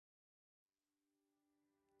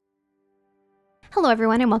Hello,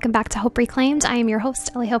 everyone, and welcome back to Hope Reclaimed. I am your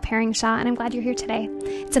host, Ellie Hope Herringshaw, and I'm glad you're here today.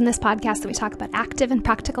 It's in this podcast that we talk about active and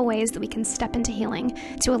practical ways that we can step into healing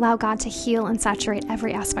to allow God to heal and saturate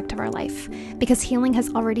every aspect of our life, because healing has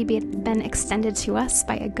already been extended to us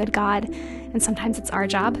by a good God, and sometimes it's our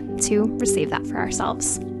job to receive that for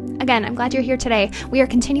ourselves. Again, I'm glad you're here today. We are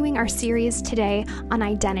continuing our series today on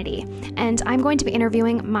identity, and I'm going to be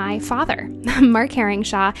interviewing my father, Mark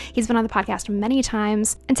Herringshaw. He's been on the podcast many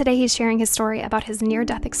times, and today he's sharing his story about his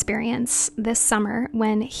near-death experience this summer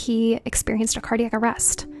when he experienced a cardiac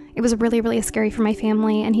arrest. It was really, really scary for my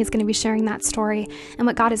family, and he's going to be sharing that story and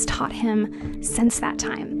what God has taught him since that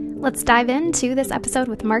time. Let's dive into this episode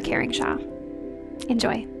with Mark Herringshaw.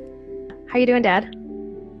 Enjoy. How you doing, Dad?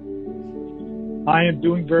 I am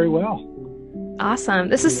doing very well. Awesome.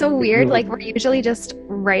 This is so weird. Like, we're usually just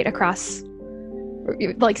right across,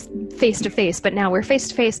 like face to face, but now we're face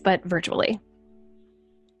to face, but virtually.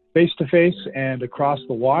 Face to face and across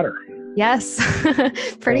the water. Yes.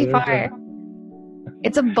 Pretty far.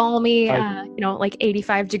 It's a balmy, like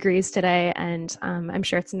 85 degrees today. And I'm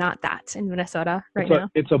sure it's not that in Minnesota now.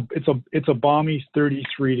 It's a balmy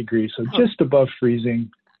 33 degrees. So just above freezing.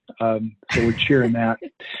 So we're cheering that.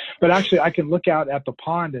 But actually, I can look out at the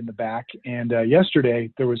pond in the back, and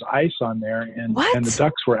yesterday there was ice on there, and the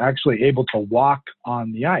ducks were actually able to walk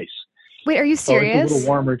on the ice. Wait, are you serious? So it's a little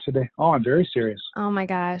warmer today. Oh, I'm very serious. Oh my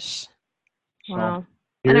gosh. Wow.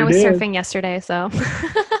 So, and I was surfing yesterday, so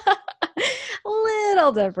a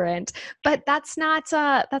little different. But that's not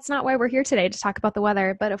why we're here today, to talk about the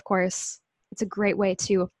weather. But of course, it's a great way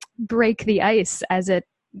to break the ice, as it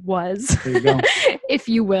was, there you go. if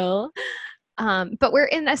you will. But we're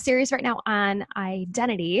in a series right now on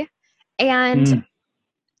identity. And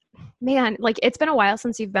man, like, it's been a while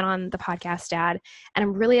since you've been on the podcast, Dad. And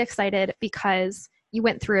I'm really excited because you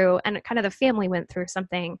went through, and kind of the family went through,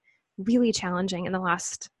 something really challenging in the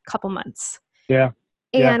last couple months. Yeah.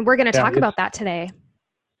 And we're going to talk about that today,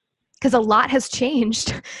 because a lot has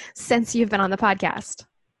changed since you've been on the podcast.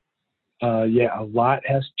 A lot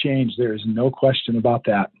has changed. There is no question about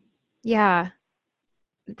that. Yeah.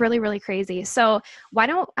 Really, really crazy. So why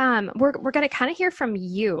don't, we're going to kind of hear from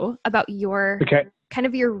you about your, kind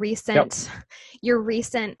of your recent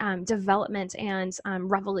development and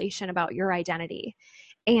revelation about your identity.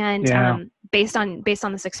 And based on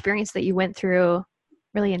this experience that you went through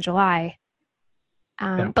really in July.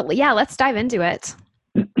 But let's dive into it.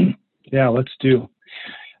 Yeah, let's do.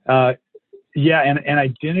 And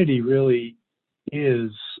identity really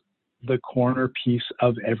is the corner piece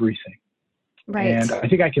of everything. Right. And I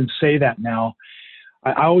think I can say that now.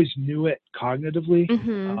 I always knew it cognitively.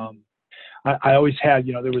 Mm-hmm. I always had,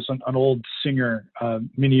 there was an old singer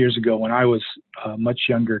many years ago when I was much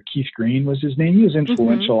younger. Keith Green was his name. He was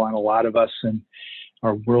influential on a lot of us and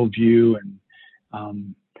our worldview.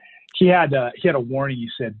 And he had a warning. He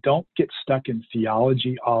said, "Don't get stuck in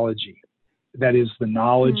theology-ology. That is the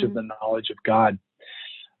knowledge of the knowledge of God."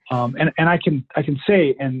 And I can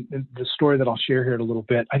say, and the story that I'll share here in a little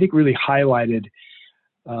bit, I think really highlighted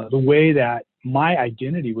the way that my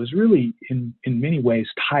identity was really in many ways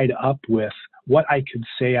tied up with what I could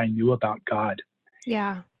say I knew about God.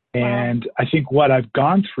 Yeah. And I think what I've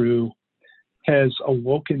gone through has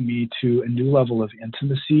awoken me to a new level of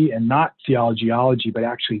intimacy, and not theology-ology, but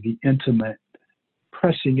actually the intimate,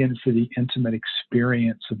 pressing in for the intimate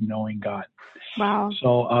experience of knowing God. Wow.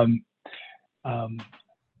 So,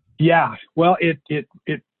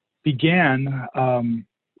 it began on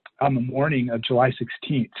the morning of July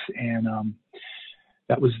 16th, and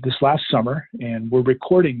that was this last summer, and we're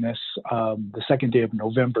recording this the second day of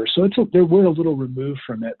November. So we're a little removed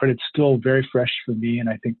from it, but it's still very fresh for me, and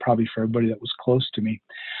I think probably for everybody that was close to me.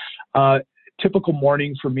 Typical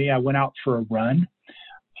morning for me, I went out for a run,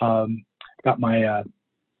 got my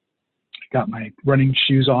running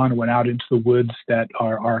shoes on, went out into the woods that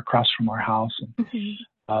are across from our house.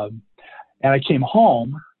 And I came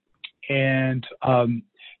home and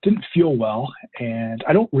didn't feel well. And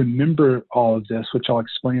I don't remember all of this, which I'll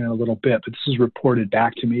explain in a little bit, but this is reported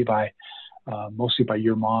back to me by mostly by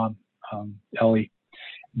your mom, Ellie,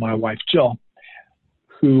 my wife, Jill,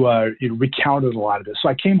 who recounted a lot of this. So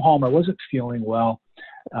I came home, I wasn't feeling well.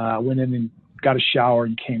 Went in and got a shower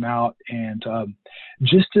and came out. And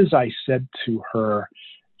just as I said to her,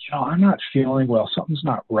 I'm not feeling well, something's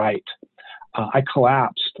not right, I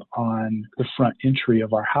collapsed on the front entry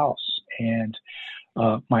of our house, and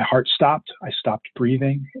my heart stopped. I stopped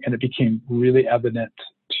breathing, and it became really evident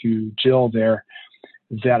to Jill there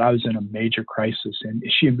that I was in a major crisis. And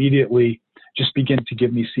she immediately just began to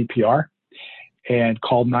give me CPR and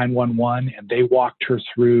called 911, and they walked her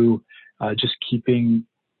through just keeping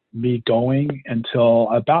me going until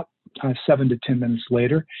about 7 to 10 minutes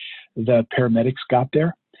later. The paramedics got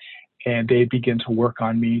there, and they began to work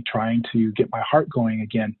on me, trying to get my heart going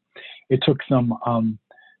again. It took them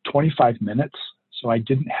 25 minutes, so I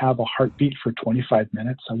didn't have a heartbeat for 25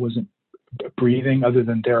 minutes. I wasn't breathing other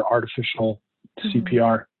than their artificial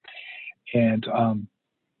CPR, and of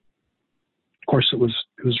course, it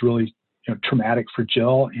was really traumatic for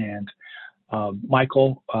Jill and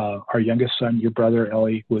Michael, our youngest son. Your brother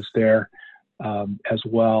Ellie was there as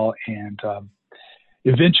well, and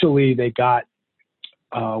eventually they got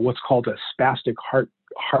what's called a spastic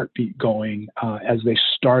heartbeat going as they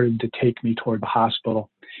started to take me toward the hospital.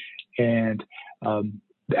 And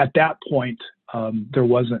at that point, there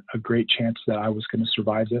wasn't a great chance that I was going to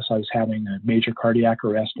survive this. I was having a major cardiac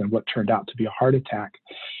arrest and what turned out to be a heart attack,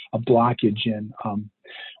 a blockage in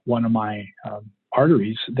one of my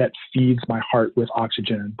arteries that feeds my heart with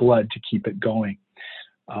oxygen and blood to keep it going.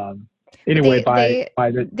 Anyway,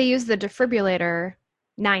 they used the defibrillator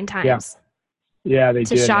 9 times. Yeah, they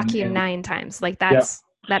to did. shock you 9 times. Like that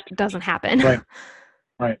doesn't happen.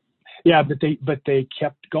 Right. Yeah, but they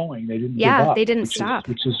kept going. They didn't give up. They didn't stop.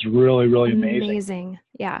 Which is really, really amazing.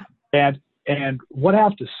 Yeah. And what I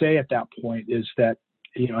have to say at that point is that,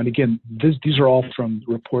 and again, these are all from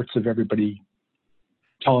reports of everybody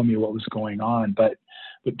telling me what was going on, but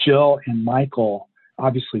Jill and Michael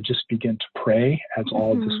obviously just began to pray as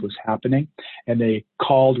all of this was happening, and they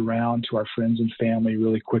called around to our friends and family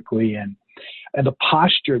really quickly, and the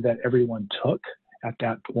posture that everyone took at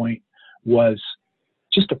that point was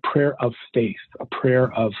just a prayer of faith, a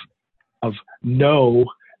prayer of no,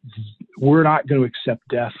 we're not going to accept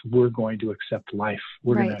death. We're going to accept life.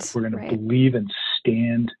 We're going to believe and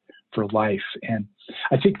stand for life. And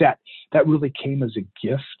I think that really came as a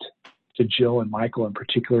gift to Jill and Michael in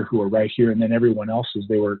particular, who are right here, and then everyone else as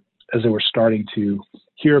they were starting to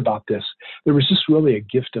hear about this. There was just really a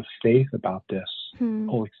gift of faith about this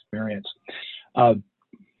whole experience.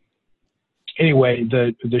 Anyway,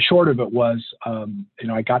 the short of it was,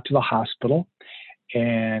 I got to the hospital,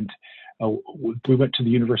 and we went to the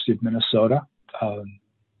University of Minnesota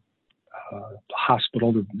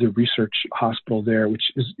hospital, the research hospital there,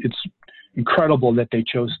 it's incredible that they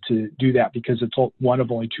chose to do that, because it's one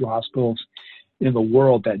of only 2 hospitals in the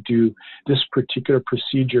world that do this particular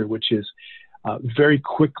procedure, which is very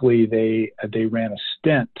quickly they ran a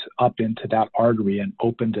stent up into that artery and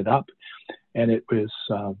opened it up. And it was,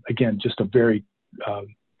 again, just a very,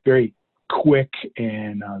 very quick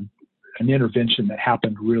and an intervention that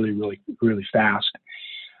happened really, really, really fast.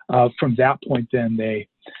 From that point, then they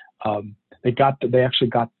actually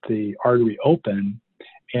got the artery open,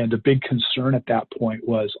 and the big concern at that point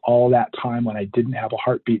was all that time when I didn't have a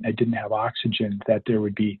heartbeat and I didn't have oxygen, that there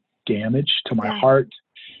would be damage to my heart,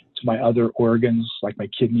 to my other organs like my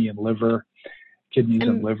kidney and liver.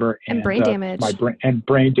 And brain damage.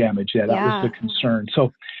 Brain damage. Yeah, that was the concern.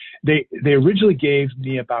 So they originally gave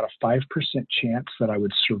me about a 5% chance that I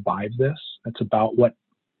would survive this. That's about what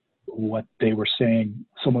they were saying.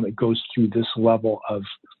 Someone that goes through this level of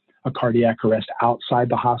a cardiac arrest outside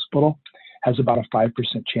the hospital has about a 5%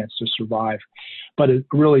 chance to survive, but it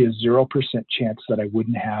really is 0% chance that I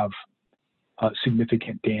wouldn't have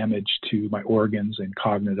significant damage to my organs and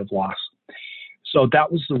cognitive loss. So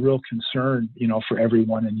that was the real concern, for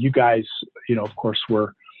everyone. And you guys, of course,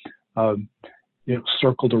 were,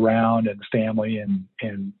 circled around, and the family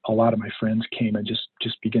and a lot of my friends came and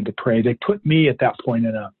just began to pray. They put me at that point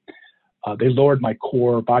in they lowered my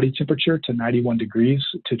core body temperature to 91 degrees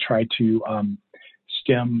to try to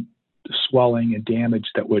stem the swelling and damage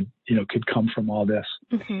that could come from all this.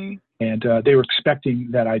 Mm-hmm. And they were expecting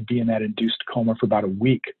that I'd be in that induced coma for about a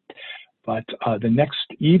week. But the next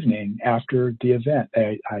evening after the event,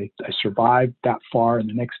 I survived that far, and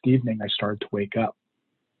the next evening I started to wake up.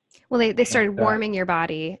 Well, they started warming your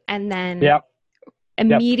body, and then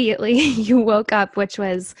immediately you woke up, which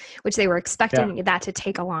they were expecting that to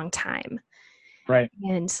take a long time. Right.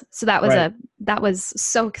 And so that was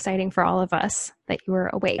so exciting for all of us that you were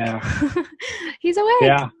awake. Yeah. He's awake.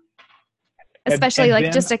 Yeah. Especially and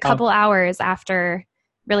then, just a couple hours after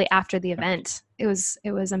the event. It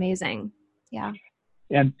was amazing. Yeah.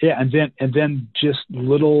 And then just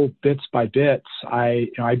little bits by bits,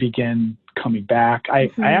 I began coming back. I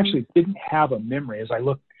actually didn't have a memory. As I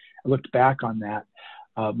looked back on that,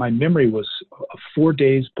 my memory was 4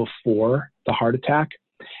 days before the heart attack.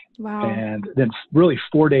 Wow. And then really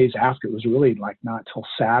 4 days after. It was really like not till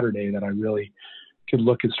Saturday that I really could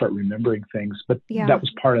look and start remembering things. But that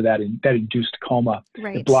was part of that induced coma.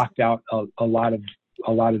 Right. It blocked out a lot of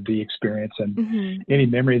a lot of the experience and any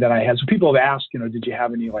memory that I had. So people have asked, did you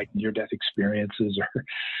have any like near-death experiences, or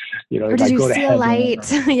or did I you go to see a heaven,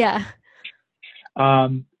 light? Yeah.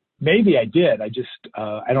 Maybe I did. I just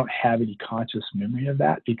I don't have any conscious memory of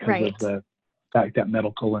that because of that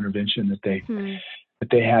medical intervention that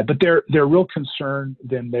they had. But their real concern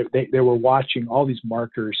then, they were watching all these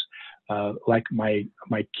markers, like my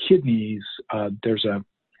kidneys. There's an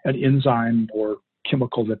enzyme or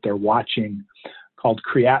chemical that they're watching called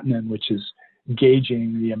creatinine, which is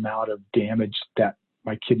gauging the amount of damage that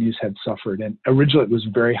my kidneys had suffered. And originally it was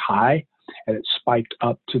very high, and it spiked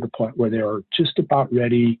up to the point where they were just about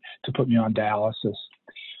ready to put me on dialysis.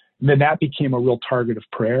 And then that became a real target of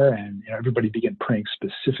prayer, and everybody began praying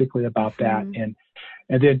specifically about that. And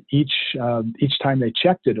then each time they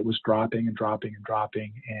checked it, it was dropping and dropping and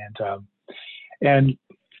dropping. And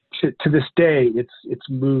to this day, it's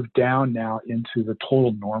moved down now into the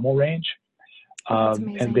total normal range.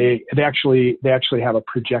 And they actually have a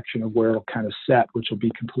projection of where it'll kind of set, which will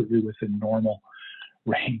be completely within normal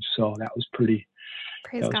range. So that was pretty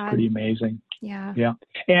amazing. Yeah. Yeah.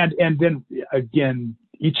 And then again,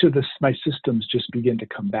 each of my systems just begin to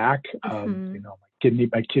come back.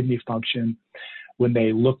 My kidney function, when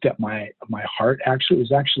they looked at my heart, it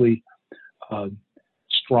was actually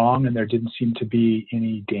strong, and there didn't seem to be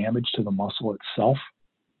any damage to the muscle itself.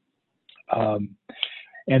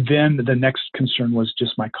 And then the next concern was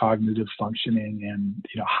just my cognitive functioning and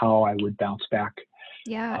how I would bounce back.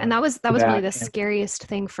 Yeah, and that was really the scariest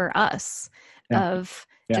thing for us.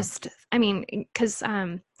 Just, I mean, because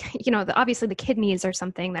obviously the kidneys are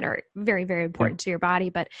something that are very, very important to your body,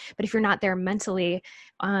 but if you're not there mentally,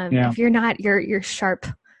 if you're not your sharp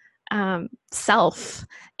self,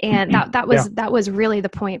 and that was really the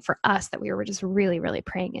point for us that we were just really, really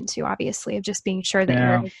praying into, obviously, of just being sure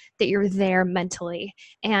that you're there mentally,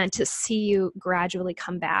 and to see you gradually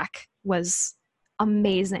come back was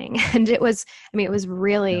amazing. And it was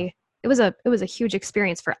really, it was a huge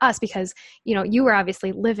experience for us, because, you were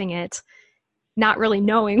obviously living it, not really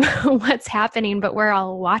knowing what's happening, but we're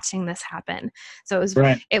all watching this happen. So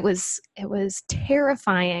it was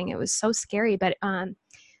terrifying. It was so scary,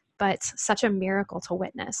 but such a miracle to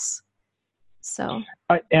witness. So,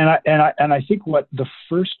 and I think what the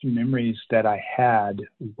first memories that I had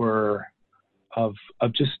were of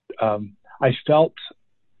just, I felt,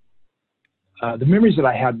 the memories that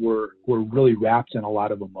I had were really wrapped in a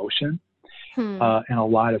lot of emotion, and a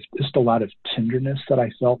lot of tenderness that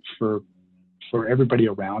I felt for everybody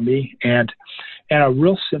around me, and a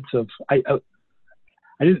real sense of, I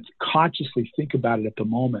didn't consciously think about it at the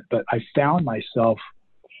moment, but I found myself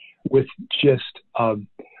with just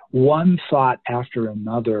one thought after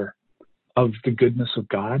another of the goodness of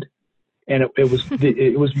God, and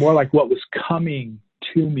it was more like what was coming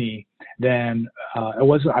to me than it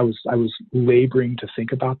wasn't. I was laboring to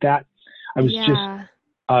think about that. I was just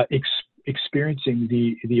experiencing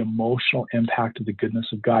the emotional impact of the goodness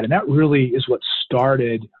of God, and that really is what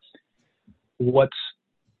started what's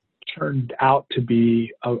turned out to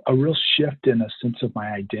be a real shift in a sense of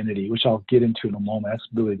my identity, which I'll get into in a moment. That's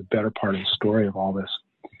really the better part of the story of all this.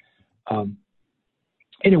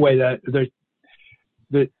 Anyway,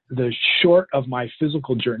 the short of my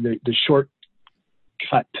physical journey, the short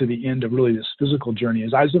cut to the end of really this physical journey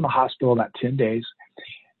is I was in the hospital about 10 days.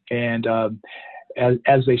 And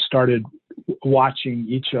as they started watching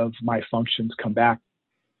each of my functions come back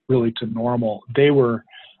really to normal, they were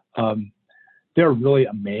really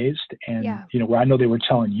amazed. And, where I know they were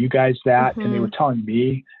telling you guys that, and they were telling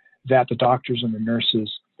me that, the doctors and the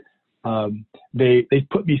nurses, they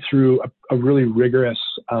put me through a really rigorous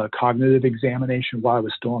cognitive examination while I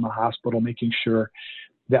was still in the hospital, making sure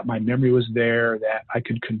that my memory was there, that I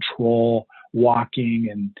could control walking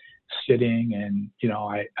and sitting, and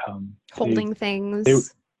holding things.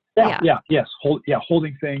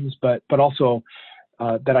 Holding things, but also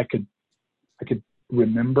that I could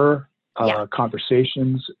remember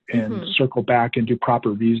conversations and circle back and do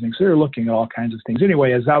proper reasoning. So they're looking at all kinds of things.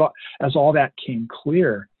 Anyway, as all that came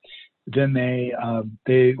clear, then they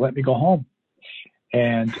let me go home,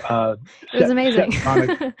 and it was amazing.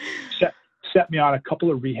 Set me on a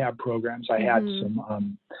couple of rehab programs. I had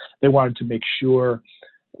some. They wanted to make sure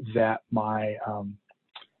that my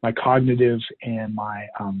cognitive and my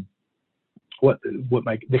the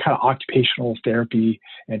kind of occupational therapy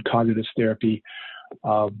and cognitive therapy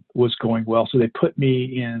was going well. So they put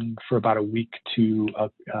me in for about a week to a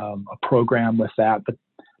program with that, but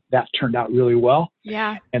that turned out really well.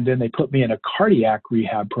 Yeah. And then they put me in a cardiac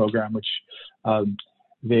rehab program, which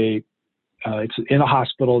it's in a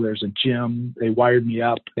hospital. There's a gym. They wired me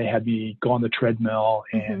up. They had me go on the treadmill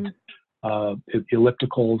and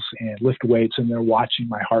ellipticals and lift weights, and they're watching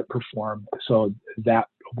my heart perform. So that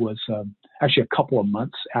was actually a couple of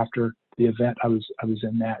months after the event. I was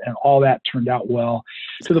in that, and all that turned out well,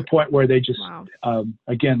 to the point where they just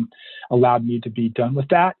again allowed me to be done with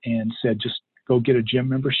that and said, just go get a gym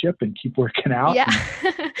membership and keep working out. Yeah.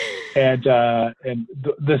 and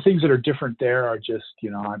the things that are different there are just,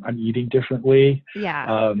 I'm eating differently.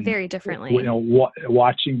 Yeah. Very differently.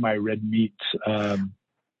 Watching my red meat.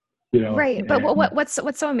 Right. But what's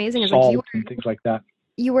so amazing is like and things like that.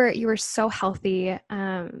 You were so healthy,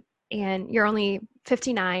 and you're only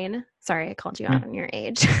 59. Sorry, I called you out on your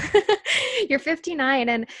age. You're 59,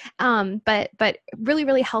 and but really,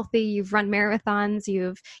 really healthy. You've run marathons.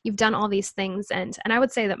 You've done all these things, and I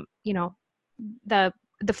would say that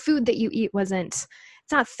the food that you eat it's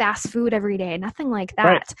not fast food every day, nothing like that.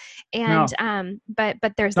 Right. And but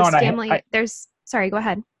there's this family. Sorry, go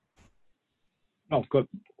ahead. Oh, good.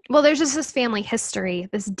 Well, there's just this family history,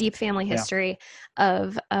 this deep family history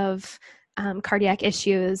of cardiac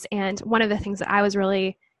issues. And one of the things that I was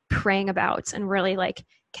really praying about and really like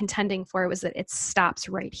contending for was that it stops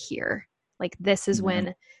right here. Like this is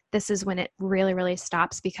when it really, really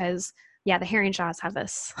stops, because the Heringshaws have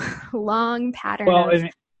this long pattern. Well,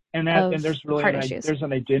 and there's really there's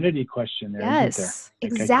an identity question there. Yes,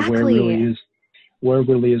 isn't there? Exactly. Where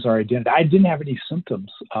really is our identity? I didn't have any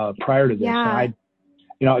symptoms prior to this. Yeah.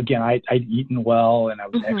 And I'd eaten well, and I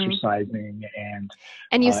was exercising, and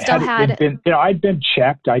you still I'd been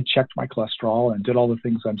checked. I checked my cholesterol and did all the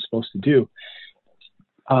things I'm supposed to do.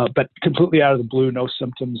 But completely out of the blue, no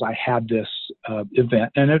symptoms. I had this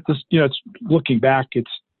event, and it's looking back,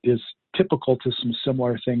 it's typical to some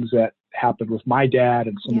similar things that happened with my dad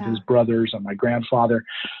and some of his brothers and my grandfather.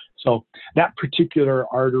 So that particular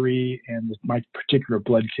artery and my particular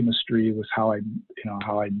blood chemistry was how I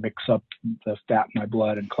mix up the fat in my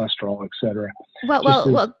blood and cholesterol, et cetera.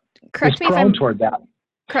 Well, correct me if I'm toward that.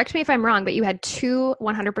 Correct me if I'm wrong, but you had 2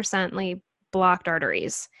 100% blocked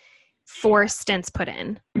arteries, 4 stents put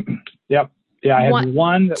in. Yep. Yeah, I had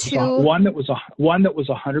one that was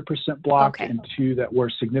 100% blocked, and 2 that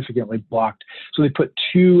were significantly blocked. So they put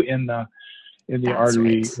 2 in the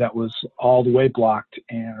artery that was all the way blocked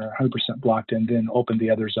and 100% blocked, and then opened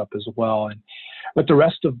the others up as well. But the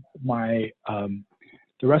rest of my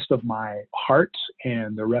heart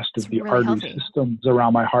and the rest of the really artery systems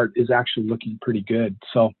around my heart is actually looking pretty good.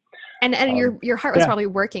 So, and your heart was probably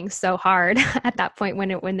working so hard at that point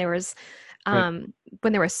when there was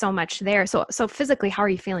so much there. So physically, how are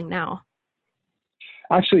you feeling now?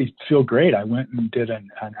 I actually feel great. I went and did an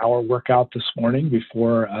hour workout this morning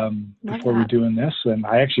before we're doing this, and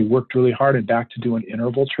I actually worked really hard and back to doing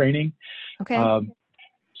interval training. Okay. I've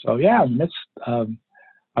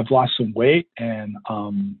lost some weight and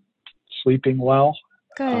sleeping well.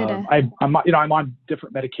 Good. I'm on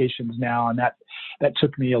different medications now, and that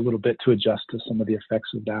took me a little bit to adjust to some of the effects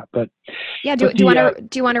of that. But do you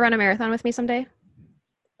want to run a marathon with me someday?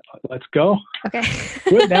 Let's go. Okay.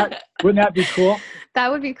 Wouldn't that be cool?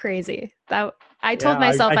 That would be crazy. I told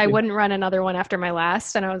myself I wouldn't run another one after my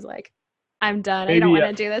last, and I was like, I'm done. I don't want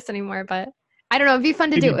to do this anymore, but I don't know. It'd be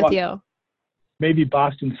fun to do it with you. Maybe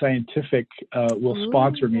Boston Scientific will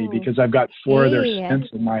sponsor me, because I've got 4 of their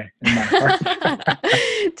stents in my heart.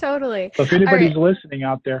 Totally. So if anybody's listening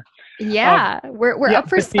out there. Yeah. We're up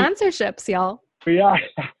for sponsorships, y'all. We are.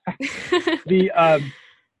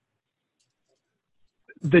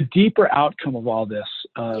 The deeper outcome of all this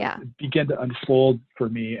began to unfold for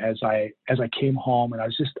me as I came home, and I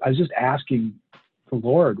was just asking the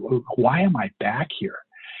Lord, why am I back here?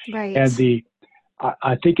 Right. And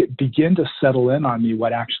I think it began to settle in on me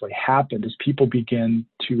what actually happened as people begin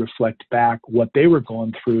to reflect back what they were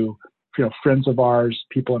going through, friends of ours,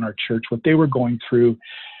 people in our church, what they were going through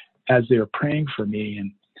as they were praying for me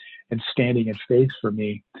and standing in faith for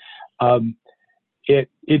me.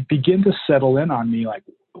 It began to settle in on me like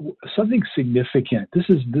something significant. This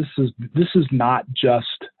is not just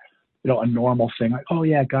a normal thing, like, oh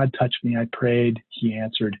yeah, God touched me, I prayed, He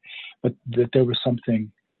answered, but that there was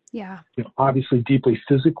something obviously deeply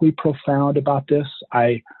physically profound about this.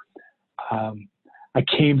 I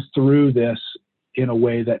came through this in a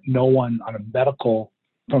way that no one from a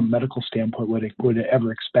medical standpoint would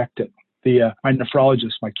ever expect it. My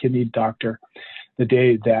nephrologist, my kidney doctor, the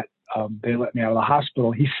day that they let me out of the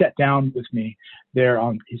hospital, he sat down with me there.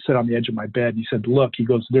 He sat on the edge of my bed, and he said, look, he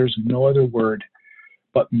goes, there's no other word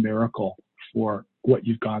but miracle for what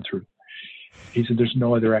you've gone through. He said, there's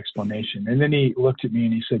no other explanation. And then he looked at me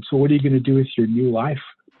and he said, so what are you going to do with your new life?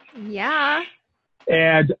 Yeah.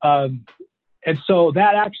 And And so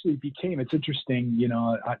that actually became, it's interesting, you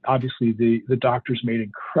know, obviously the doctors made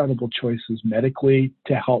incredible choices medically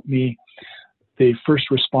to help me. The first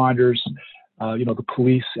responders, you know, the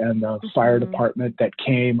police and the fire department that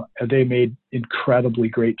came, they made incredibly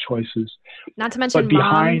great choices. Not to mention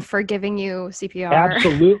mom for giving you CPR.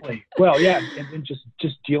 Absolutely. Well, yeah. And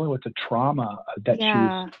just dealing with the trauma that she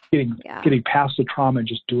was getting past the trauma and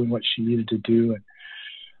just doing what she needed to do.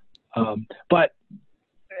 And, but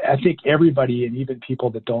I think everybody, and even people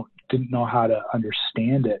that didn't know how to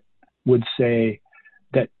understand it, would say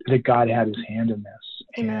that God had his hand in this.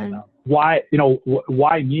 Amen. And why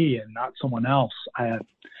me and not someone else? I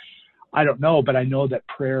don't know, but I know that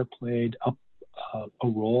prayer played a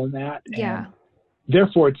role in that. Yeah. And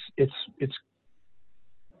therefore, it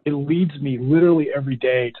leads me literally every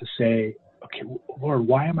day to say, okay, Lord,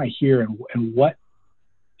 why am I here, and what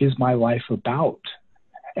is my life about?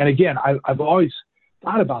 And again, I've always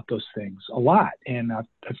thought about those things a lot, and I've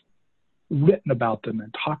written about them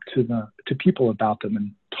and talked to people about them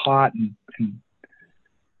and taught in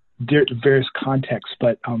various contexts,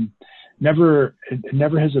 but never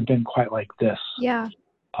has it been quite like this. Yeah.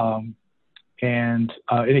 And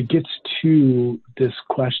it gets to this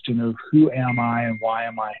question of who am I and why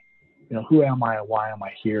am I? You know, who am I and why am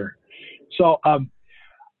I here? So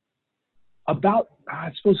about,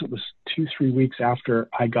 I suppose it was 2-3 weeks after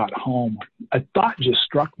I got home, a thought just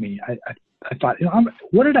struck me. I thought, you know,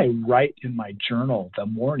 what did I write in my journal the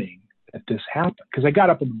morning that this happened? Because I got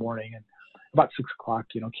up in the morning and about 6 o'clock,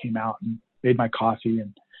 you know, came out and made my coffee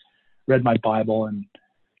and read my Bible and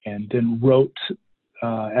then wrote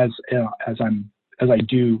as I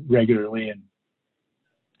do regularly. And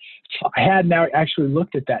so I had now actually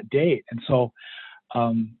looked at that date, and so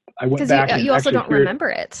I went back. Because you also don't remember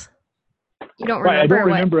it. You don't remember. Right, I don't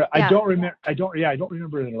remember. Yeah. I don't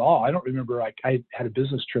remember it at all. I don't remember. Like, I had a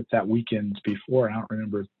business trip that weekend before, and I don't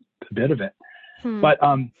remember a bit of it. But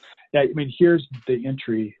yeah, I mean, here's the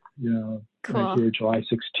entry. You know, cool. Right here, July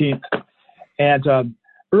 16th, and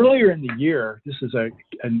earlier in the year, this is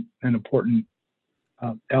an important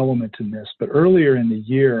element in this. But earlier in the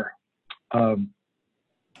year, Jill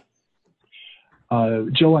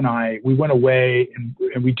and I, we went away,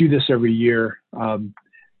 and we do this every year.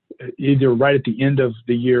 Either right at the end of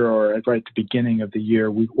the year or right at the beginning of the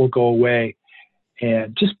year, we'll go away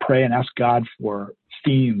and just pray and ask God for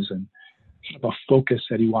themes and a focus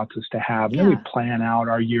that he wants us to have. And then we plan out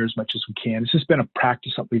our year as much as we can. It's just been a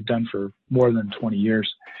practice that we've done for more than 20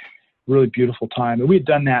 years. Really beautiful time. And we had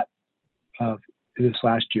done that this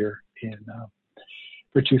last year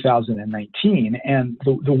for 2019. And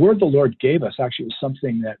the word the Lord gave us actually was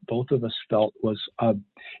something that both of us felt was,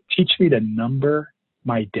 teach me to number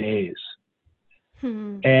my days.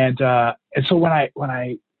 And so when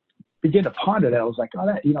I began to ponder that, I was like,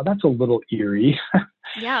 oh, that's a little eerie.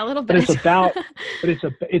 Yeah, a little bit. It's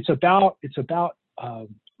about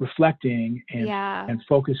reflecting and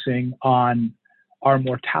focusing on our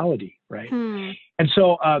mortality, right? And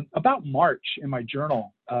so about March in my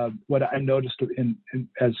journal, what I noticed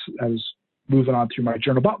as I was moving on through my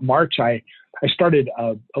journal, about March, I started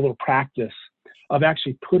a little practice of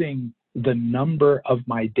actually putting the number of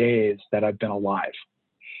my days that I've been alive.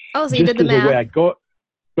 Oh, so you did the math. Way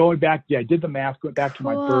going back, I did the math, went back to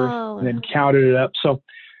my birth, and then counted it up. So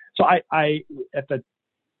I at the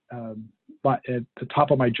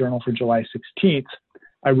top of my journal for July 16th,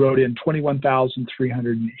 I wrote in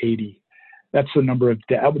 21,380. That's the number of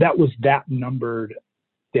day. That was that numbered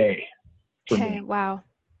day for me. Wow.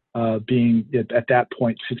 Being at that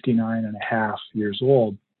point 59 and a half years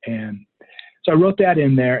old, and so I wrote that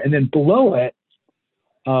in there, and then below it,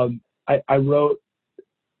 I wrote,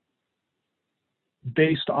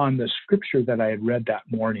 based on the scripture that I had read that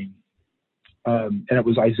morning, and it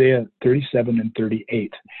was Isaiah 37 and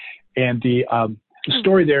 38. And the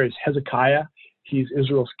story there is Hezekiah. He's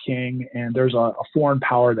Israel's king, and there's a foreign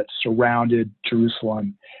power that surrounded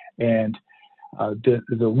Jerusalem. And the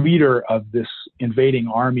leader of this invading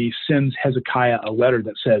army sends Hezekiah a letter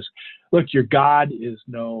that says, look, your God is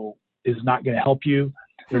not going to help you.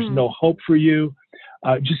 There's no hope for you.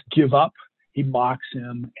 Just give up. He mocks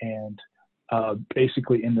him, and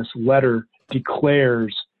basically in this letter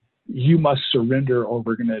declares, you must surrender or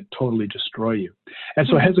we're going to totally destroy you. And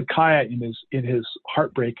so Hezekiah, in his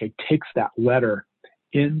heartbreak, takes that letter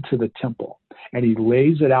into the temple and he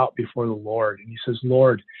lays it out before the Lord. And he says,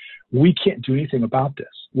 Lord, we can't do anything about this.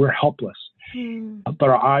 We're helpless, but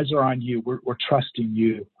our eyes are on you. We're trusting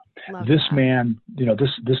you. Love this that. Man,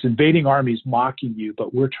 this invading army is mocking you,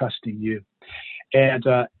 but we're trusting you. And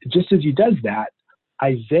just as he does that,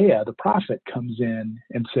 Isaiah, the prophet, comes in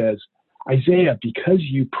and says, Isaiah, because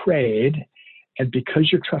you prayed And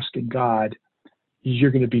because you're trusting God, you're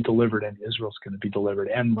going to be delivered and Israel's going to be delivered.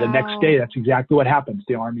 And the next day, that's exactly what happens.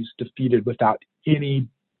 The army's defeated without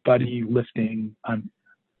anybody lifting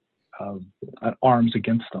arms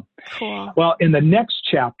against them. Cool. Well, in the next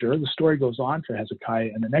chapter, the story goes on for Hezekiah.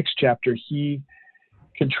 In the next chapter, he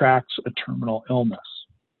contracts a terminal illness.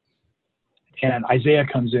 And Isaiah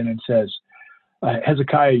comes in and says,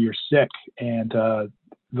 Hezekiah, you're sick, and the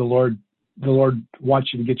Lord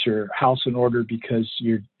wants you to get your house in order because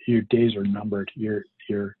your days are numbered. You're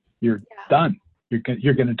done.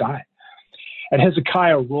 You're going to die. And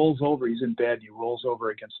Hezekiah rolls over. He's in bed. He rolls over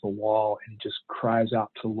against the wall and he just cries out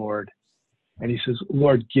to the Lord. And he says,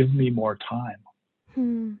 Lord, give me more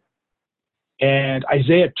time. And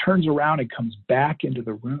Isaiah turns around and comes back into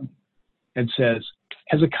the room and says,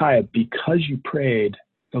 Hezekiah, because you prayed,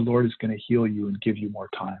 the Lord is going to heal you and give you more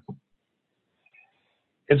time.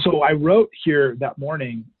 And so I wrote here that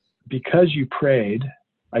morning, because you prayed,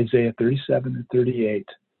 Isaiah 37 and 38,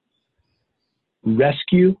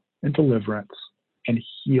 rescue and deliverance and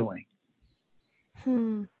healing.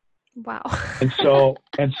 Wow. and so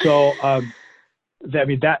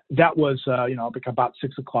that was like about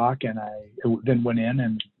 6 o'clock, and I then went in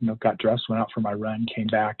and got dressed, went out for my run, came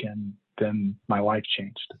back, and then my life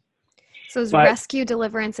changed. So it's rescue,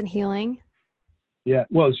 deliverance, and healing. Yeah,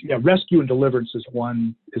 well, rescue and deliverance is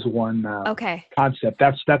one okay. concept.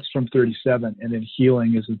 That's from 37, and then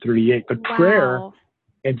healing is in 38. But prayer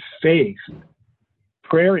and faith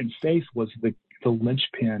was the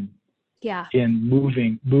linchpin in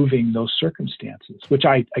moving those circumstances, which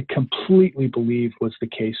I completely believe was the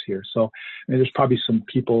case here. So there's probably some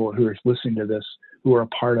people who are listening to this who are a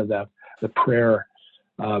part of the prayer,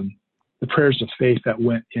 the prayers of faith that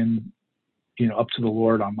went in, up to the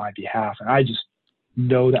Lord on my behalf. And I just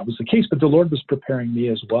know that was the case, but the Lord was preparing me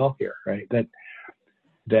as well here, right?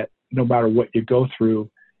 That no matter what you go through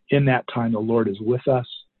in that time, the Lord is with us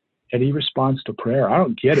and he responds to prayer. I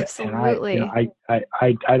don't get it. Absolutely. And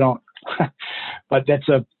I don't, but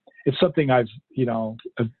it's something I've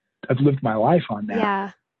lived my life on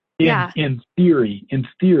that. Yeah. In theory,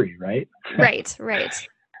 right? Right.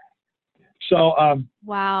 So,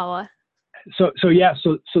 wow. So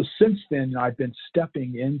since then I've been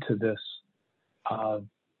stepping into this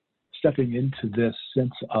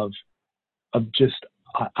sense of just,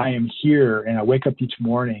 I am here, and I wake up each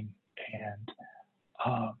morning and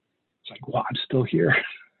it's like, well, I'm still here.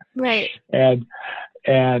 Right. and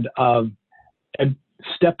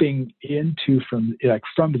stepping into from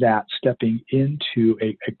that, stepping into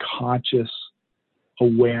a conscious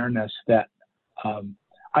awareness that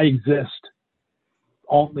I exist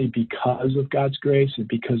only because of God's grace and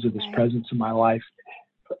because of his presence in my life.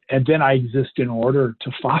 And then I exist in order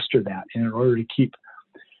to foster that and in order to keep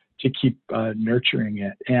nurturing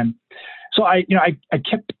it. And so I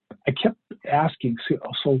kept asking,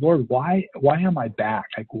 so Lord, why am I back?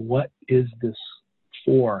 Like, what is this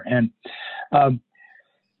for? And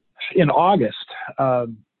in August, I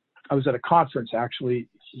was at a conference actually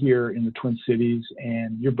here in the Twin Cities,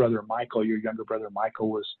 and your younger brother Michael,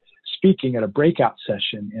 was speaking at a breakout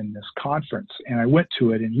session in this conference. And I went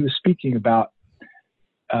to it, and he was speaking about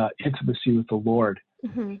intimacy with the Lord.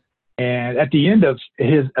 Mm-hmm. And at the end of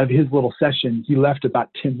his little session, he left about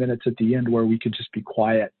 10 minutes at the end where we could just be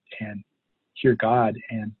quiet and hear God.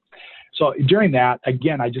 And so during that,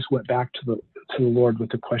 again, I just went back to the Lord with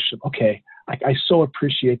the question, okay, I so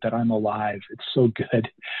appreciate that I'm alive. It's so good.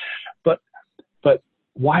 But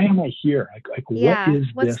why am I here?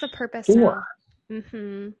 What's the purpose for?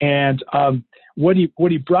 Mm-hmm. And what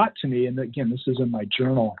he brought to me, and again, this is in my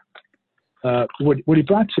journal, what he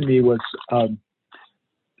brought to me was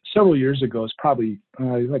several years ago. It's probably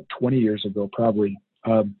like 20 years ago, probably.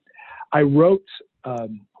 I wrote a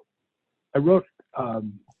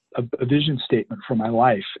vision statement for my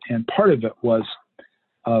life, and part of it was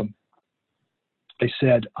I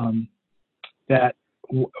said that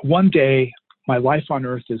one day my life on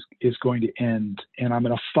earth is going to end, and I'm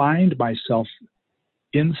going to find myself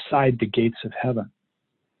inside the gates of heaven.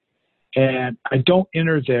 And I don't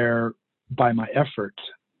enter there by my effort.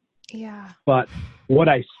 Yeah. But what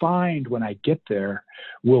I find when I get there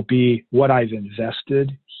will be what I've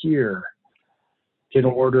invested here in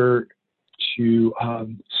order to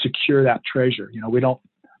secure that treasure. We don't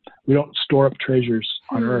store up treasures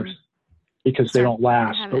on earth because they don't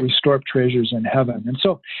last, but we store up treasures in heaven. And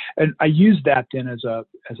so, and I use that then as a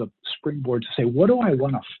springboard to say, what do I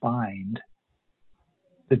want to find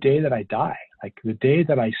the day that I die? Like the day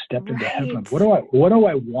that I step into heaven, what do I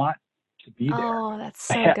want to be there? Oh, that's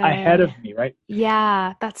so good. Ahead of me, right?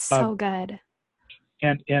 Yeah, that's so good.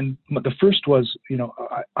 And the first was,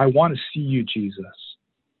 I want to see you, Jesus,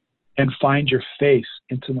 and find your face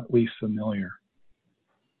intimately familiar.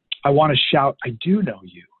 I want to shout, I do know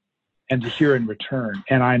you, and to hear in return,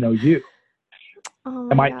 and I know you. Oh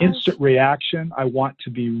And my gosh. instant reaction, I want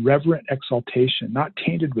to be reverent exaltation, not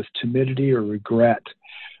tainted with timidity or regret.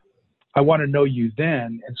 I want to know you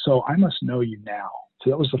then, and so I must know you now. So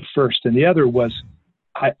that was the first. And the other was,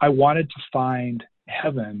 I wanted to find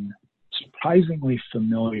heaven surprisingly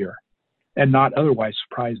familiar and not otherwise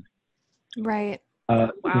surprising. Right.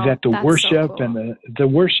 Wow, that the worship and the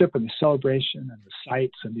worship and the celebration and the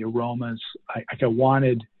sights and the aromas, I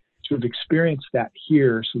wanted to have experienced that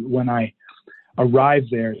here, so that when I arrived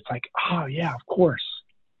there, it's like, oh yeah, of course,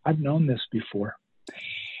 I've known this before.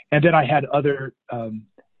 And then I had other,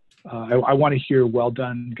 I want to hear, well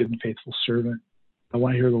done, good and faithful servant. I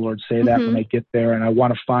want to hear the Lord say that when I get there, and I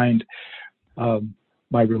want to find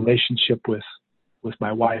my relationship with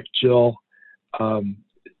my wife Jill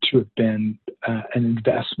to have been an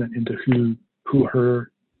investment into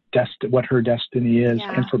what her destiny is,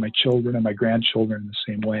 and for my children and my grandchildren in the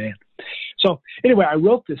same way. So anyway, I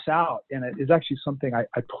wrote this out, and it is actually something I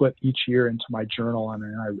put each year into my journal,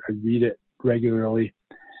 and I read it regularly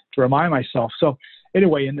to remind myself. So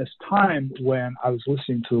anyway, in this time when I was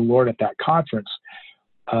listening to the Lord at that conference,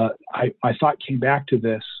 my thought came back to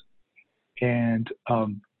this, and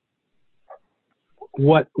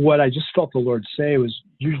what I just felt the Lord say was,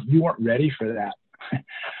 you weren't ready for that.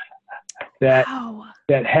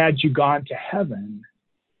 That had you gone to heaven,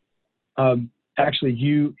 actually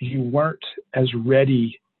you weren't as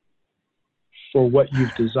ready for what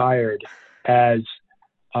you've desired as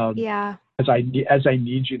I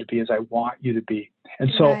need you to be, as I want you to be. And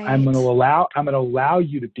so I'm going to allow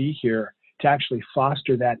you to be here to actually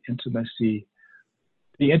foster that intimacy,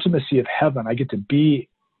 the intimacy of heaven. I get to be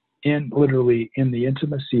literally in the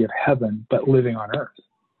intimacy of heaven, but living on earth.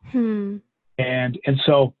 And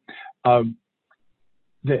so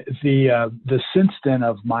the sense then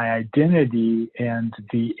of my identity and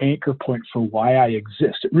the anchor point for why I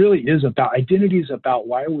exist, it really is about, identity is about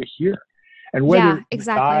why are we here, and whether you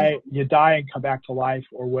die and come back to life,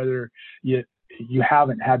 or whether you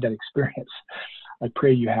haven't had that experience. I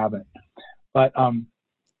pray you haven't. But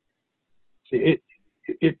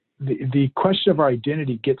the question of our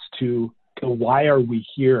identity gets to the why are we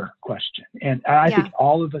here question. And I think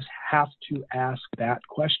all of us have to ask that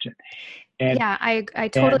question. And I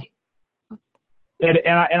totally. And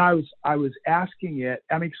I was asking it.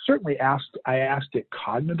 I mean, certainly I asked it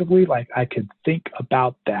cognitively, like I could think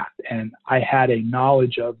about that, and I had a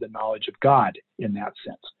knowledge of the knowledge of God in that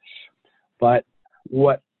sense. But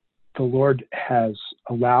what the Lord has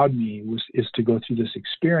allowed me is to go through this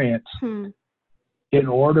experience in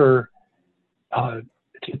order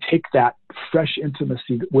to take that fresh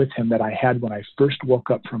intimacy with Him that I had when I first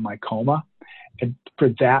woke up from my coma, and for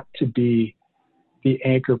that to be the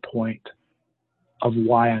anchor point of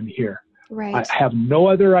why I'm here. Right. I have no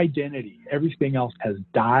other identity. Everything else has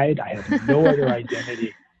died. I have no other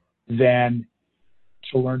identity than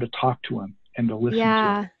to learn to talk to Him and to listen to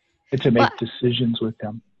Him and to make decisions with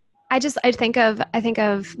Him. I think of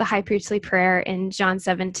the high priestly prayer in John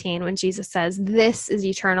 17 when Jesus says, "This is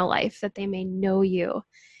eternal life, that they may know you,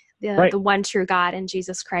 the one true God, and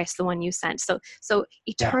Jesus Christ, the one you sent." So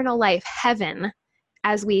eternal life, heaven,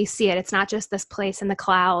 as we see it, it's not just this place in the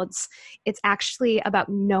clouds. It's actually about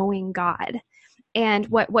knowing God. And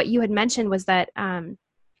what you had mentioned was that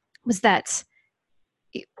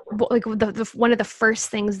like one of the first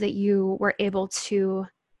things that you were able to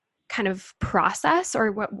kind of process,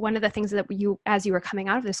 or one of the things that you, as you were coming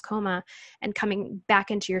out of this coma and coming back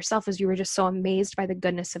into yourself, is you were just so amazed by the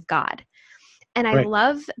goodness of God. And I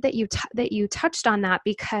love that you touched on that,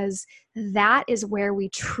 because that is where we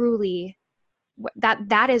truly,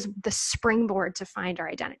 that is the springboard to find our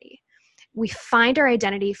identity. We find our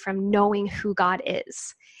identity from knowing who God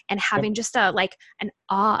is and having just an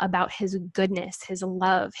awe about His goodness, His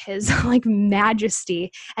love, His majesty.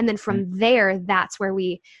 And then from there, that's where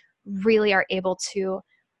we really are able to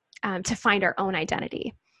find our own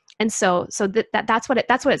identity. And so that's what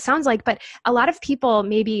it sounds like. But a lot of people,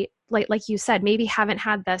 maybe like you said, maybe haven't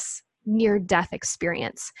had this near death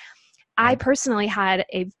experience. I personally had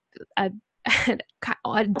a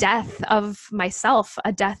death of myself,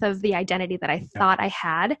 a death of the identity that I thought I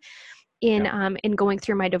had in going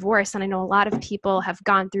through my divorce. And I know a lot of people have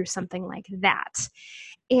gone through something like that.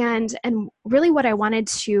 And really why I wanted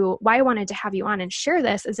to have you on and share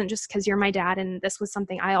this isn't just because you're my dad, and this was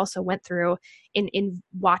something I also went through in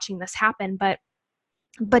watching this happen, but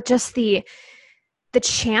just the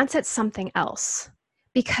chance at something else.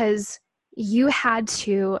 Because you had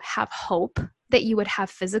to have hope that you would have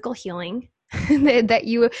physical healing, that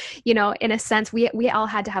you know, in a sense, we all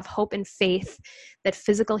had to have hope and faith that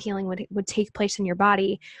physical healing would take place in your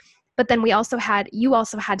body. But then you also had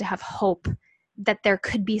to have hope that there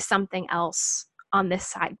could be something else on this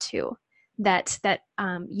side too, that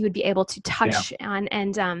you would be able to touch on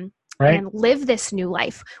and live this new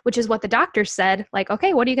life, which is what the doctor said. Like,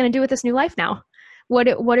 okay, what are you going to do with this new life now? What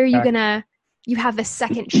are you going to, you have a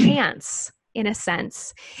second chance in a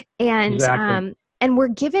sense. And, and we're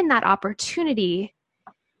given that opportunity,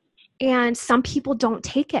 and some people don't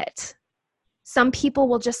take it. Some people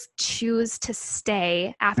will just choose to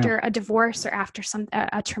stay after a divorce or after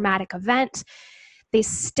a traumatic event. They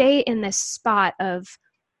stay in this spot of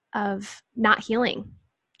not healing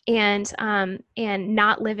and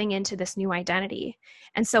not living into this new identity.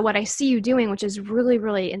 And so what I see you doing, which is really,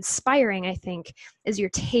 really inspiring, I think, is you're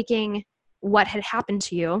taking what had happened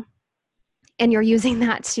to you and you're using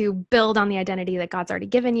that to build on the identity that God's already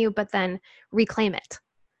given you, but then reclaim it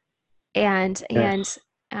and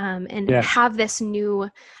have this new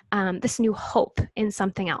hope in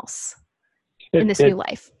something else, in this new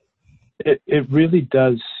life. It really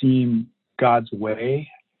does seem God's way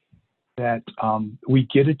that we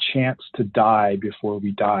get a chance to die before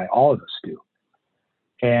we die. All of us do.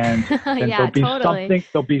 And there'll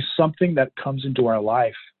be something that comes into our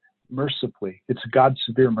life mercifully. It's God's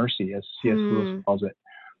severe mercy, as C.S. Lewis calls it.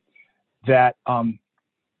 That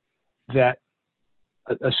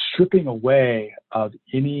a stripping away of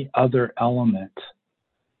any other element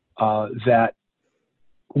that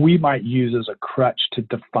we might use as a crutch to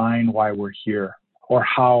define why we're here, or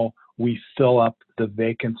how we fill up the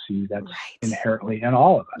vacancy that's inherently in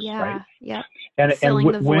all of us, right? Yeah. And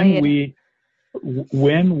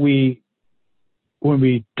when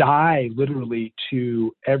we die literally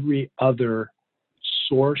to every other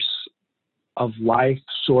source of life,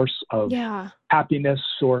 source of happiness,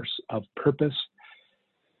 source of purpose,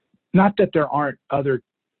 not that there aren't other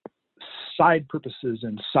side purposes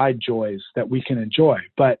and side joys that we can enjoy,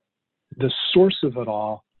 but the source of it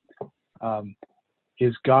all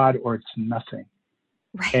is God, or it's nothing.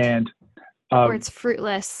 Right. And or it's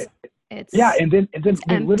fruitless. And then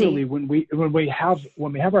empty. Literally when we have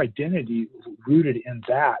our identity rooted in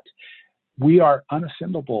that, we are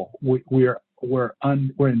unoffendable. We're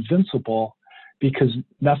invincible, because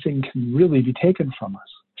nothing can really be taken from us,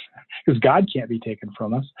 because God can't be taken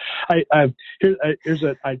from us. I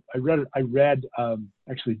read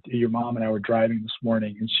actually, your mom and I were driving this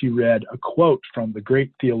morning, and she read a quote from the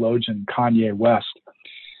great theologian Kanye West.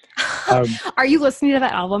 Are you listening to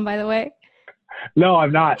that album, by the way? No,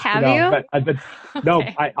 I'm not. Have you? But no,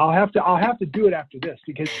 okay. I'll have to do it after this,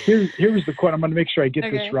 because here's the quote. I'm going to make sure I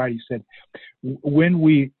get this right. He said, when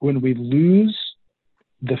we lose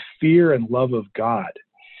the fear and love of God,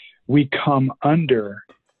 we come under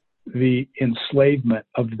the enslavement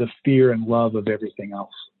of the fear and love of everything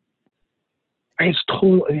else. It's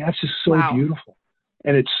totally, that's just so beautiful.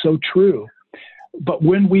 And it's so true. But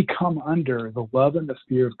when we come under the love and the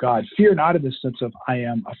fear of God, fear not in the sense of I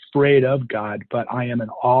am afraid of God, but I am in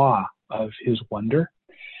awe of his wonder.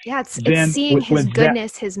 Yeah, it's seeing his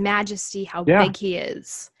goodness, his majesty, how big he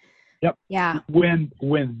is. Yep. Yeah.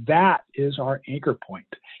 When that is our anchor point,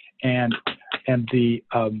 and the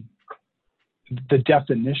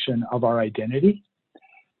definition of our identity,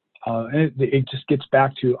 and it just gets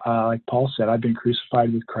back to like Paul said, I've been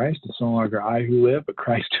crucified with Christ. It's no longer I who live, but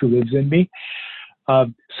Christ who lives in me.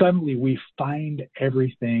 Suddenly we find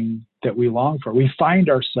everything that we long for. We find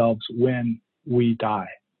ourselves when we die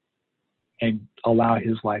and allow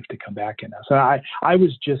his life to come back in us. And I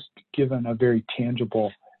was just given a very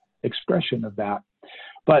tangible expression of that.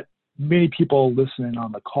 But many people listening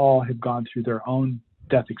on the call have gone through their own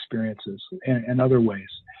death experiences in other ways.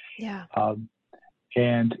 Yeah.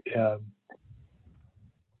 And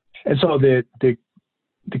so the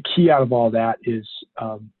key out of all that is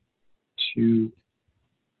to,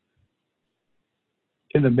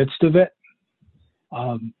 in the midst of it,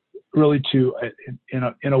 really to,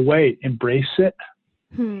 in a way, embrace it,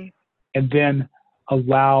 and then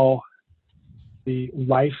allow the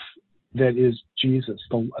life that is Jesus,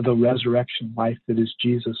 the resurrection life that is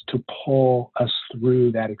Jesus, to pull us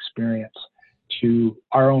through that experience to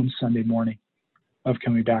our own Sunday morning of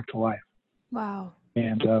coming back to life. Wow.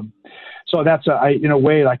 And so that's in a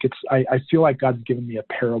way, like I feel like God's given me a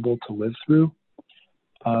parable to live through.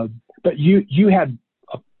 But you had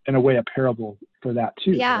in a way a parable for that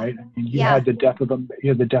too, right? I mean, you had the death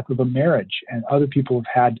of a marriage, and other people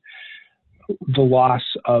have had the loss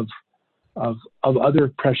of of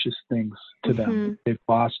other precious things to them. They've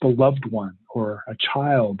lost a loved one or a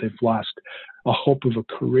child. They've lost a hope of a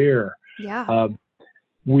career. Yeah.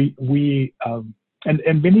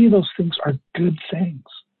 And many of those things are good things.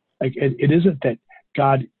 Like it isn't that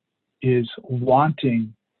God is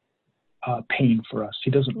wanting pain for us. He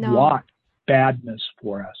doesn't want badness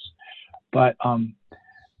for us, but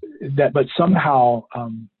somehow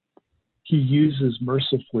he uses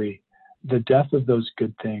mercifully the death of those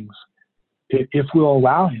good things if we'll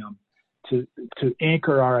allow him to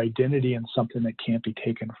anchor our identity in something that can't be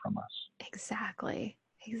taken from us. Exactly.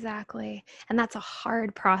 And that's a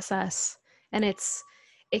hard process, and it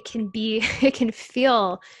can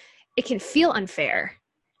feel unfair,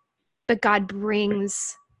 but God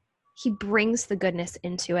brings the goodness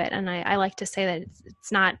into it. And I like to say that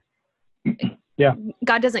it's not,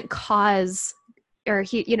 God doesn't cause, or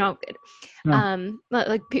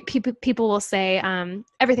like people will say,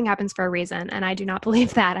 everything happens for a reason. And I do not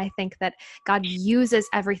believe that. I think that God uses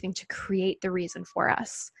everything to create the reason for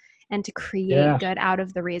us and to create good out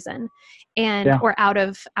of the reason or out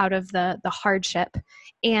of the hardship.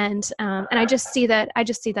 And I just see that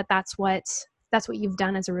that's what you've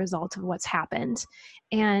done as a result of what's happened.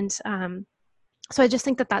 And, so I just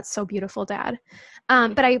think that that's so beautiful, Dad.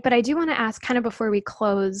 But I do want to ask, kind of before we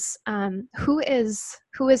close, who is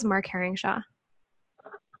Mark Herringshaw?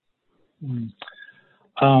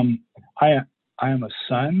 I am a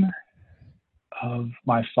son of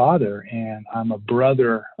my Father, and I'm a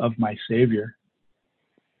brother of my Savior,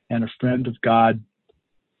 and a friend of God.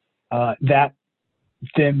 That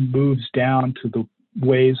then moves down to the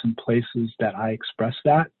ways and places that I express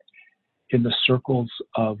that in the circles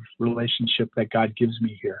of relationship that God gives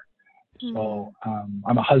me here. So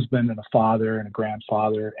I'm a husband and a father and a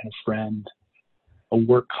grandfather and a friend, a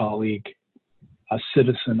work colleague, a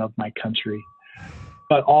citizen of my country.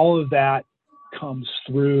 But all of that comes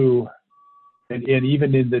through, and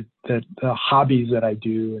even in the hobbies that I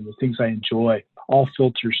do and the things I enjoy, all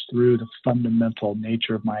filters through the fundamental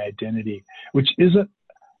nature of my identity, which it's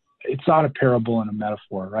not a parable and a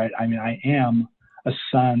metaphor, right? I mean, I am a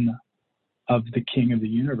son of the King of the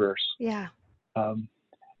universe. Yeah.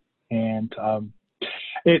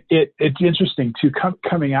 It's interesting too,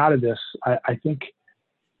 coming out of this. I think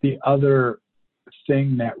the other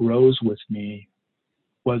thing that rose with me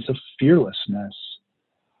was a fearlessness.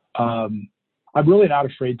 I'm really not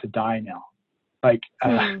afraid to die now. Like,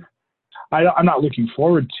 I'm not looking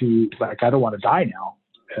forward to, like, I don't want to die now.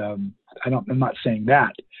 I'm not saying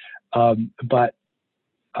that. But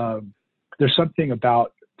there's something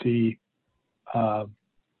about the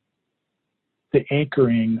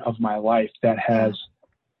anchoring of my life that has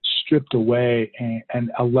stripped away and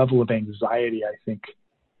a level of anxiety, I think,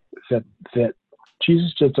 that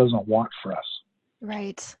Jesus just doesn't want for us.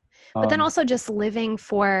 Right. But then also just living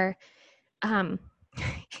for,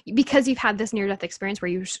 because you've had this near-death experience where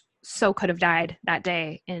you so could have died that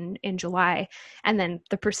day in July, and then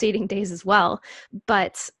the preceding days as well.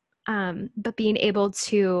 But being able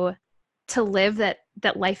to live that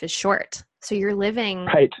life is short. So you're living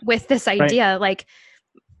with this idea, like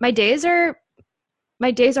my days are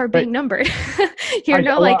being numbered. You're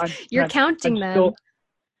counting them.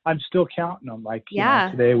 I'm still counting them. Like,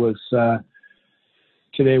 today was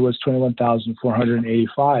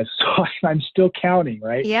 21,485. So I'm still counting,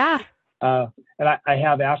 right? Yeah. And I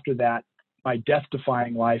have, after that, my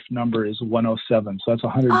death-defying life number is 107. So that's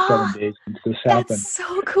 107 days since this happened. That's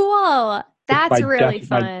so cool. That's really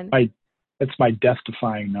fun. That's my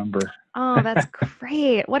death-defying number. Oh, that's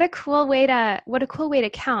great. What a cool way to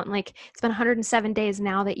count. Like, it's been 107 days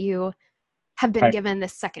now that you have been given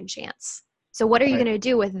this second chance. So what are you going to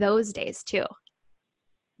do with those days too?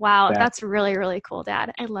 Wow. That's really, really cool,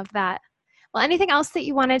 Dad. I love that. Well, anything else that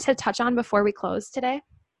you wanted to touch on before we close today?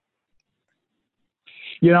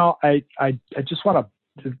 I just want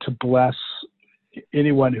to bless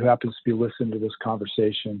anyone who happens to be listening to this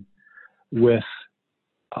conversation with,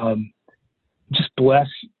 just bless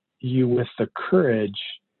you with the courage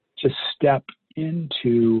to step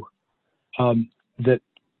into the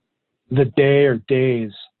day or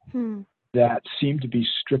days that seem to be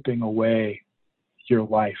stripping away your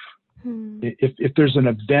life. If there's an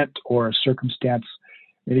event or a circumstance,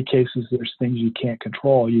 in many cases there's things you can't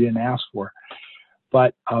control, you didn't ask for.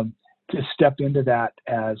 But to step into that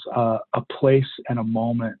as a place and a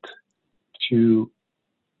moment to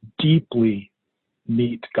deeply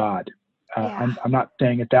meet God. I'm not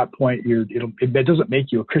saying at that point it doesn't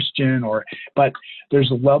make you a Christian, but there's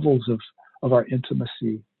levels of our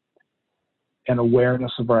intimacy and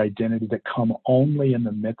awareness of our identity that come only in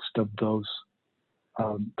the midst of those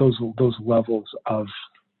levels of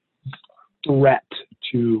threat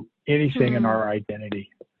to anything in our identity.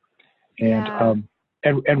 And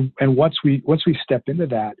and once we step into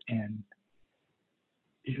that and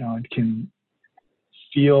and can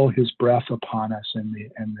feel his breath upon us and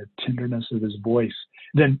the tenderness of his voice,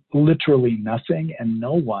 then literally nothing and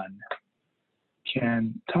no one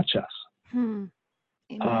can touch us. Amen.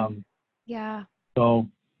 So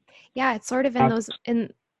it's sort of in those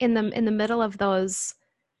in the middle of those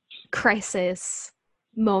crisis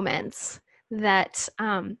moments that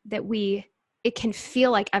it can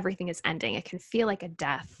feel like everything is ending. It can feel like a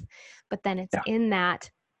death, but then it's in that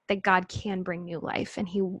God can bring new life, and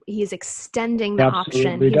he's extending the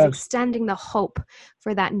option. He's extending the hope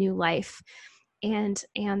for that new life. And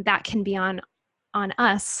that can be on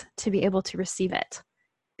us to be able to receive it,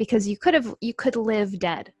 because you could live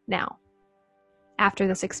dead now after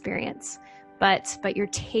this experience, but you're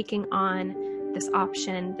taking on this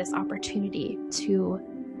option, this opportunity to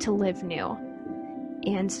live new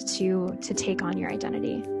and to take on your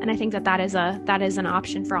identity. And I think that is an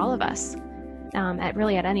option for all of us,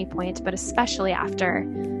 at any point, but especially after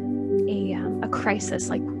a crisis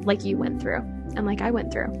like you went through and like I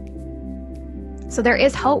went through. So there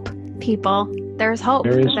is hope, people. There's hope.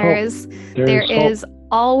 There is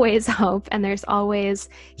always hope, and there's always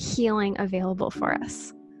healing available for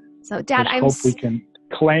us. So, Dad, we can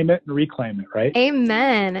claim it and reclaim it, right?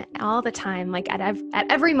 Amen. All the time, like at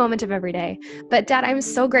every moment of every day. But Dad, I'm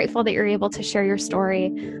so grateful that you're able to share your story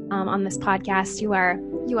on this podcast. You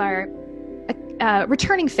are a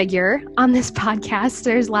returning figure on this podcast.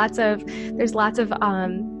 There's lots of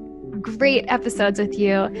great episodes with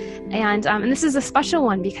you, and this is a special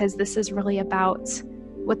one because this is really about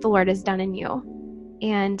what the Lord has done in you,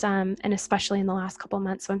 and especially in the last couple of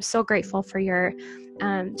months. So I'm so grateful for your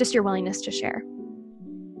just your willingness to share.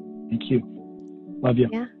 Thank you. Love you.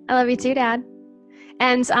 Yeah, I love you too, Dad.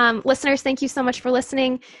 And listeners, thank you so much for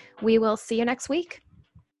listening. We will see you next week.